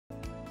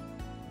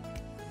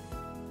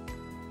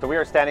So we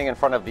are standing in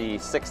front of the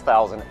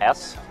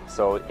 6000S.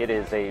 So it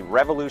is a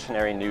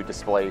revolutionary new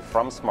display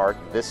from SMART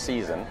this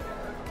season,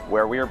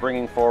 where we are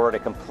bringing forward a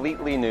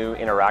completely new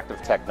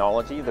interactive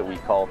technology that we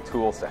call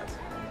ToolSense.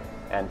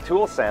 And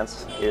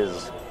ToolSense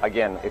is,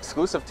 again,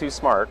 exclusive to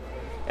SMART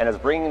and is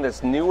bringing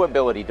this new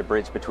ability to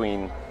bridge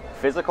between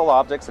physical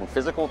objects and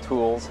physical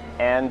tools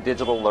and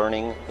digital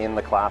learning in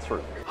the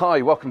classroom.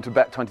 Hi, welcome to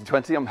BET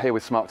 2020. I'm here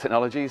with SMART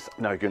Technologies.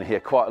 Now you're going to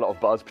hear quite a lot of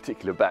buzz,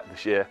 particularly BET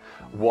this year.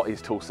 What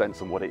is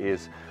ToolSense and what it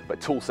is?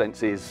 But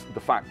ToolSense is the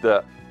fact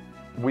that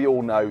we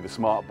all know the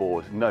SMART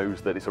board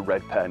knows that it's a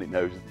red pen, it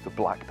knows it's a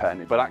black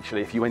pen. But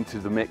actually, if you enter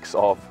the mix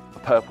of a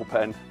purple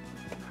pen,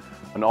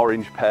 an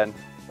orange pen,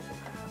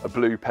 a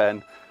blue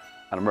pen,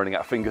 and I'm running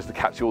out of fingers to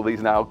catch all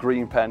these now,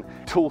 green pen,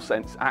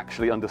 ToolSense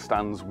actually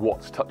understands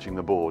what's touching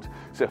the board.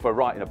 So if I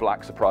write in a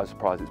black, surprise,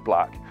 surprise, it's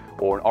black,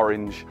 or an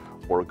orange,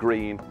 or a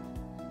green,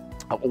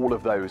 all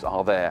of those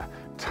are there.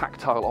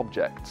 Tactile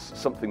objects,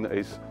 something that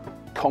is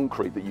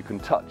concrete that you can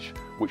touch,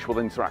 which will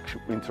interact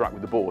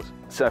with the board.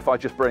 So if I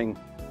just bring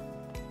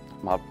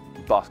my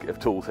basket of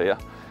tools here,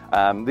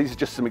 these are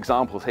just some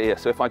examples here.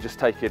 So if I just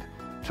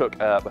took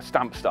a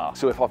stamp star.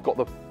 So if I've got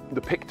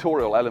the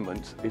pictorial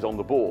element is on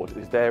the board,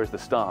 is there as the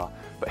star,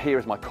 but here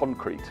is my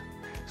concrete.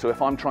 So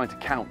if I'm trying to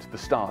count the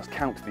stars,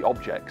 count the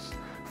objects,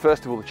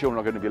 first of all, the children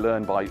are going to be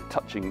learned by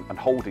touching and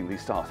holding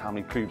these stars. How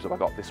many cubes have I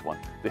got? This one,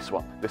 this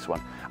one, this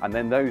one. And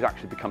then those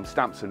actually become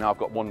stamps. So now I've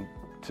got 1,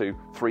 2,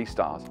 3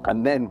 stars.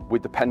 And then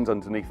with the pens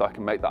underneath, I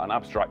can make that an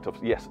abstract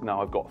of, yes,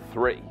 now I've got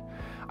 3.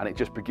 And it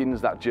just begins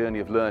that journey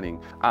of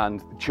learning.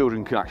 And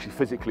children can actually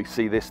physically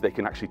see this. They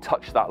can actually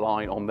touch that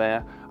line on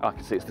there. And I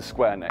can see it's the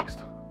square next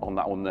on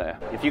that one there.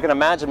 If you can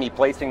imagine me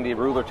placing the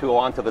ruler tool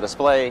onto the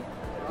display,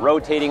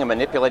 rotating and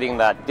manipulating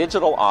that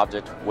digital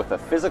object with a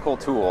physical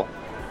tool,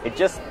 it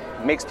just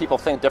makes people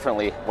think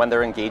differently when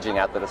they're engaging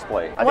at the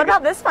display. What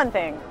about this fun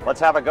thing?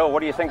 Let's have a go. What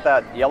do you think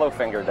that yellow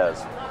finger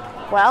does?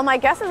 Well, my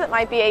guess is it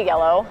might be a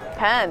yellow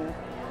pen.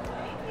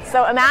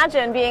 So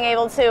imagine being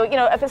able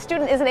to, if a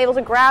student isn't able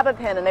to grab a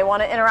pen and they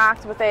want to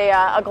interact with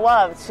a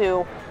glove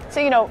to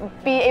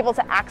be able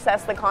to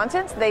access the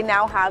contents, they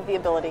now have the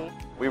ability.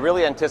 We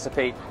really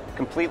anticipate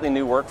completely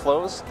new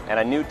workflows and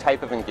a new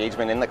type of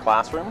engagement in the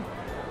classroom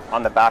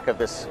on the back of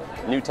this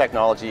new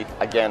technology,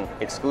 again,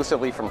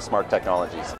 exclusively from SMART Technologies.